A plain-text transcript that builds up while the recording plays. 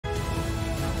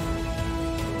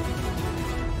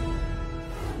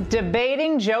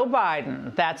Debating Joe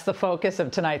Biden. That's the focus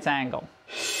of tonight's Angle.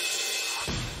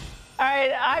 All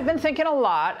right, I've been thinking a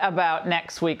lot about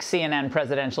next week's CNN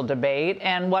presidential debate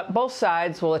and what both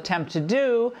sides will attempt to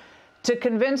do to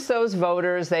convince those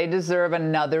voters they deserve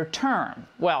another term.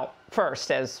 Well,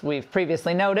 first, as we've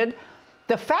previously noted,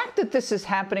 the fact that this is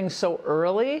happening so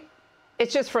early,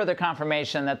 it's just further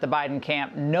confirmation that the Biden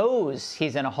camp knows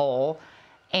he's in a hole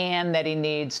and that he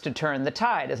needs to turn the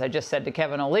tide, as I just said to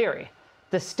Kevin O'Leary.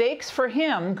 The stakes for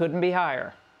him couldn't be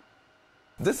higher.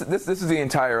 This is the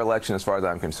entire election as far as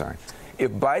I'm concerned.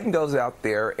 If Biden goes out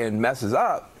there and messes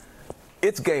up,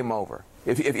 it's game over.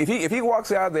 If he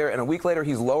walks out there and a week later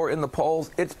he's lower in the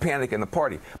polls, it's panic in the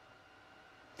party.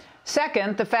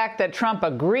 Second, the fact that Trump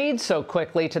agreed so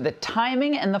quickly to the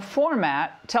timing and the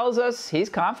format tells us he's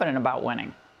confident about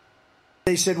winning.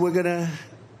 They said, we're going to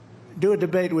do a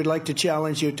debate. We'd like to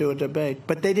challenge you to a debate.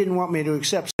 But they didn't want me to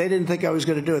accept. They didn't think I was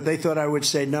going to do it. They thought I would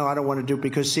say, no, I don't want to do it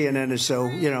because CNN is so,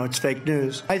 it's fake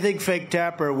news. I think Fake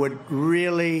Tapper would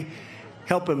really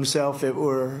help himself if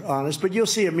we're honest. But you'll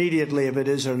see immediately if it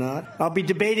is or not. I'll be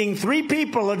debating 3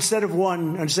 people instead of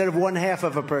one half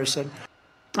of a person.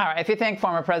 All right, if you think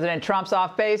former President Trump's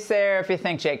off base there, if you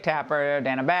think Jake Tapper,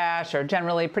 Dana Bash are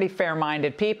generally pretty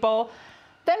fair-minded people,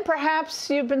 then perhaps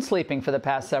you've been sleeping for the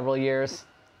past several years.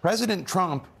 President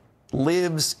Trump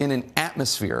lives in an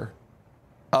atmosphere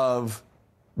of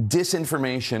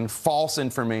disinformation, false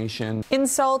information,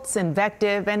 insults,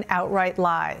 invective, and outright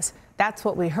lies. That's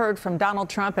what we heard from Donald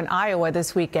Trump in Iowa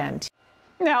this weekend.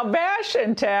 Now, Bash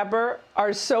and Tapper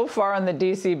are so far in the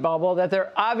D.C. bubble that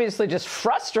they're obviously just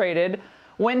frustrated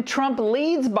when Trump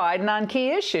leads Biden on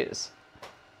key issues.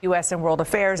 U.S. and world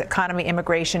affairs, economy,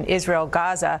 immigration, Israel,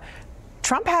 Gaza.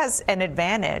 Trump has an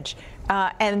advantage.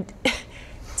 And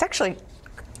it's actually,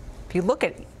 if you look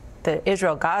at the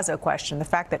Israel-Gaza question, the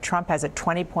fact that Trump has a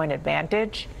 20-point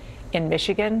advantage in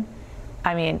Michigan,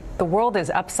 I mean, the world is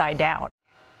upside down.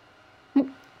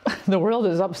 The world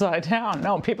is upside down.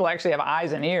 No, people actually have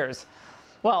eyes and ears.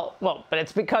 Well, but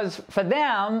it's because for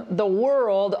them, the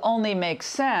world only makes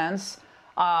sense.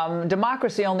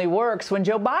 Democracy only works when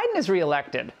Joe Biden is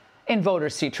reelected and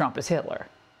voters see Trump as Hitler.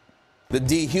 The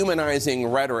dehumanizing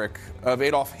rhetoric of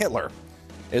Adolf Hitler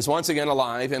is once again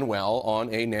alive and well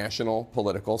on a national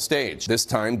political stage, this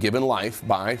time given life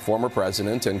by former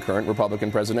president and current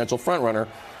Republican presidential frontrunner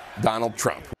Donald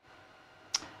Trump.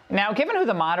 Now, given who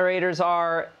the moderators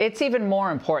are, it's even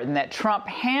more important that Trump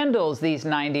handles these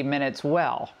 90 minutes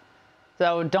well.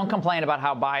 So don't complain about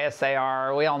how biased they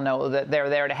are. We all know that they're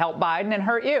there to help Biden and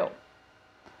hurt you.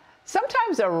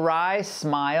 Sometimes a wry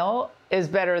smile is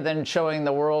better than showing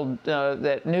the world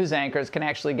that news anchors can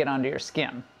actually get under your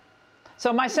skin.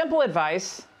 So my simple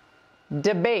advice,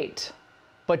 debate,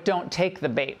 but don't take the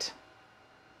bait.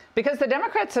 Because the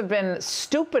Democrats have been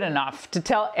stupid enough to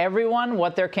tell everyone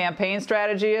what their campaign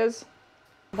strategy is.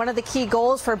 One of the key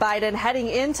goals for Biden heading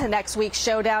into next week's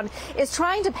showdown is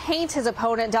trying to paint his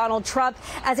opponent, Donald Trump,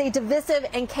 as a divisive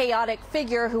and chaotic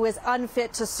figure who is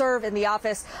unfit to serve in the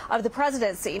office of the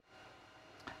presidency.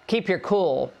 Keep your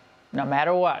cool, no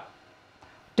matter what.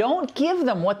 Don't give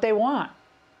them what they want.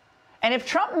 And if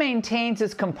Trump maintains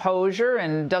his composure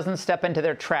and doesn't step into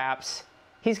their traps,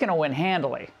 he's going to win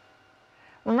handily.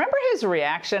 Remember his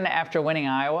reaction after winning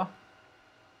Iowa?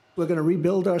 We're going to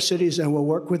rebuild our cities, and we'll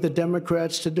work with the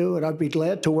Democrats to do it. I'd be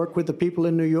glad to work with the people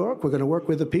in New York. We're going to work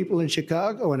with the people in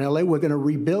Chicago and L.A. We're going to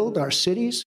rebuild our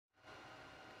cities.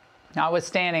 I was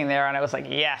standing there, and I was like,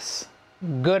 yes,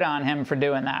 good on him for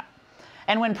doing that.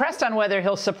 And when pressed on whether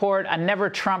he'll support a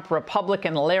never-Trump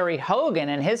Republican Larry Hogan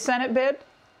in his Senate bid,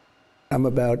 I'm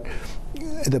about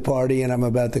the party, and I'm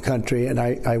about the country, and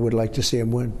I would like to see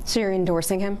him win. So you're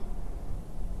endorsing him?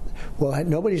 Well,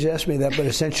 nobody's asked me that, but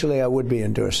essentially I would be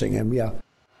endorsing him, yeah.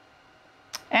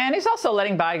 And he's also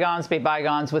letting bygones be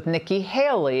bygones with Nikki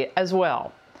Haley as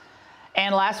well.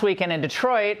 And last weekend in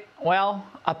Detroit, well,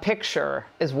 a picture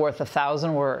is worth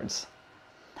 1,000 words.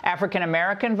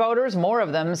 African-American voters, more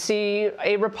of them, see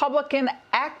a Republican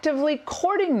actively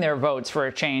courting their votes for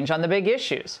a change on the big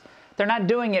issues. They're not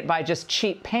doing it by just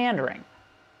cheap pandering.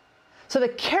 So the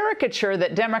caricature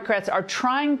that Democrats are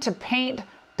trying to paint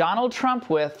Donald Trump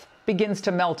with begins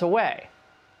to melt away.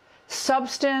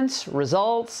 Substance,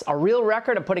 results, a real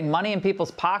record of putting money in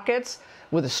people's pockets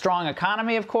with a strong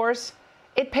economy, of course,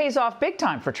 it pays off big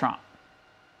time for Trump.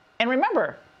 And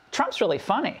remember, Trump's really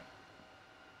funny.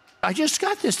 I just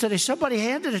got this today. Somebody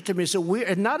handed it to me. It's a weird,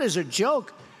 and not as a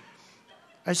joke.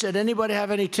 I said, anybody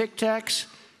have any Tic Tacs?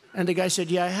 And the guy said,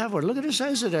 yeah, I have one. Look at the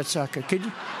size of that sucker. Can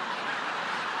you?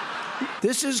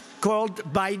 This is called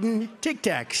Biden Tic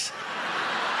Tacs.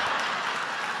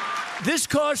 This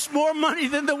costs more money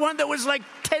than the one that was like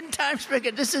 10 times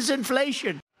bigger. This is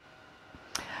inflation.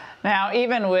 Now,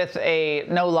 even with a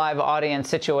no live audience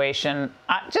situation,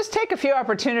 just take a few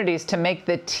opportunities to make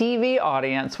the TV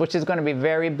audience, which is going to be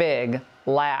very big,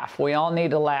 laugh. We all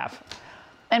need to laugh.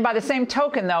 And by the same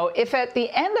token, though, if at the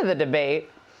end of the debate,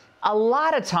 a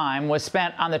lot of time was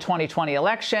spent on the 2020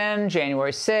 election,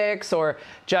 January 6th, or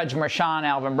Judge Merchan,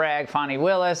 Alvin Bragg, Fani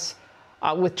Willis,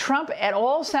 with Trump at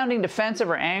all sounding defensive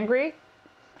or angry,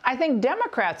 I think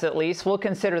Democrats at least will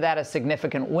consider that a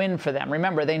significant win for them.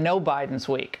 Remember, they know Biden's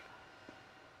weak.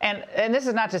 And this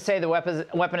is not to say the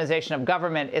weaponization of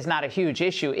government is not a huge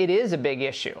issue. It is a big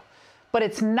issue. But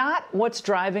it's not what's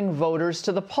driving voters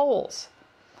to the polls.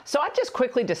 So I'd just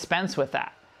quickly dispense with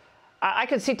that. I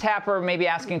could see Tapper maybe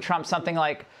asking Trump something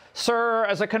like, "Sir,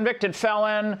 as a convicted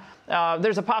felon,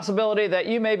 there's a possibility that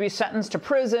you may be sentenced to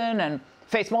prison and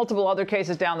face multiple other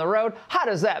cases down the road. How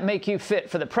does that make you fit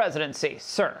for the presidency,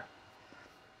 sir?"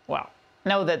 Well,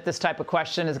 know that this type of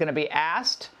question is going to be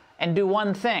asked, and do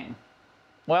one thing.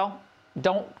 Well,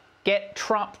 don't get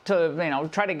Trump to,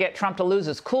 try to get Trump to lose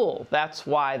his cool. That's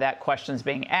why that question's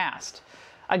being asked.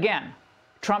 Again,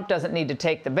 Trump doesn't need to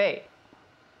take the bait.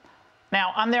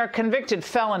 Now, on their convicted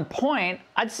felon point,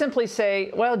 I'd simply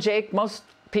say, well, Jake, most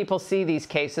people see these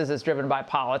cases as driven by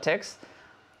politics,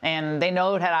 and they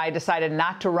know had I decided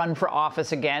not to run for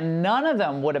office again, none of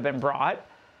them would have been brought.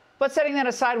 But setting that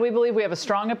aside, we believe we have a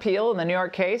strong appeal in the New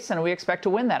York case, and we expect to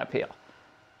win that appeal.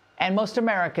 And most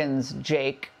Americans,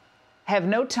 Jake, have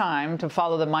no time to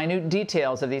follow the minute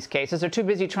details of these cases. They're too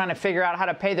busy trying to figure out how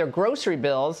to pay their grocery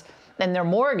bills and their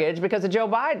mortgage because of Joe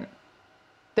Biden.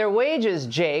 Their wages,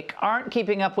 Jake, aren't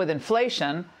keeping up with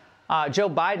inflation, Joe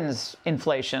Biden's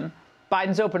inflation.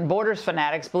 Biden's open borders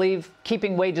fanatics believe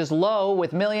keeping wages low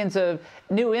with millions of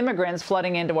new immigrants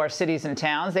flooding into our cities and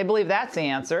towns. They believe that's the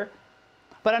answer.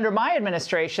 But under my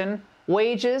administration,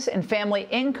 wages and family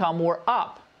income were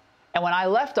up. And when I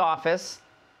left office,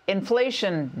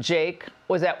 inflation, Jake,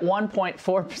 was at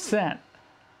 1.4%.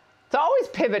 So always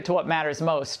pivot to what matters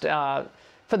most for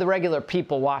the regular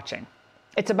people watching.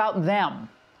 It's about them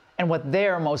and what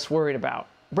they're most worried about.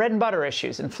 Bread and butter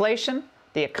issues, inflation,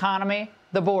 the economy,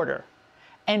 the border.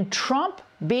 And Trump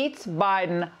beats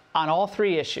Biden on all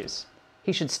three issues.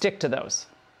 He should stick to those.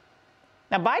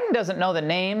 Now, Biden doesn't know the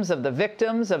names of the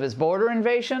victims of his border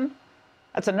invasion.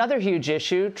 That's another huge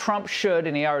issue. Trump should,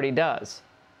 and he already does.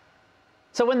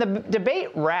 So when the debate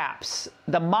wraps,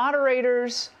 the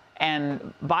moderators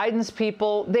and Biden's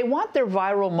people, they want their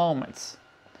viral moments.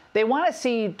 They want to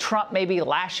see Trump maybe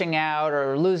lashing out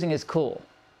or losing his cool.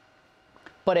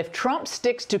 But if Trump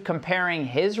sticks to comparing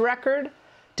his record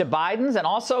to Biden's and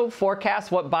also forecasts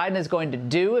what Biden is going to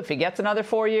do if he gets another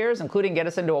 4 years, including get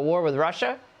us into a war with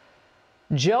Russia,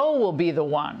 Joe will be the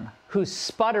one who's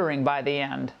sputtering by the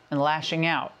end and lashing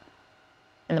out.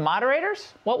 And the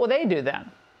moderators, what will they do then?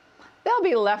 They'll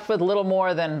be left with little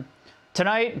more than,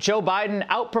 tonight, Joe Biden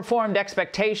outperformed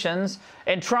expectations,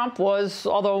 and Trump was,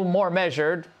 although more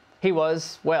measured, he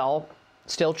was, well,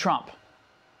 still Trump.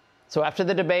 So after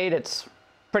the debate, it's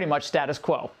pretty much status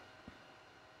quo.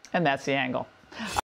 And that's the angle.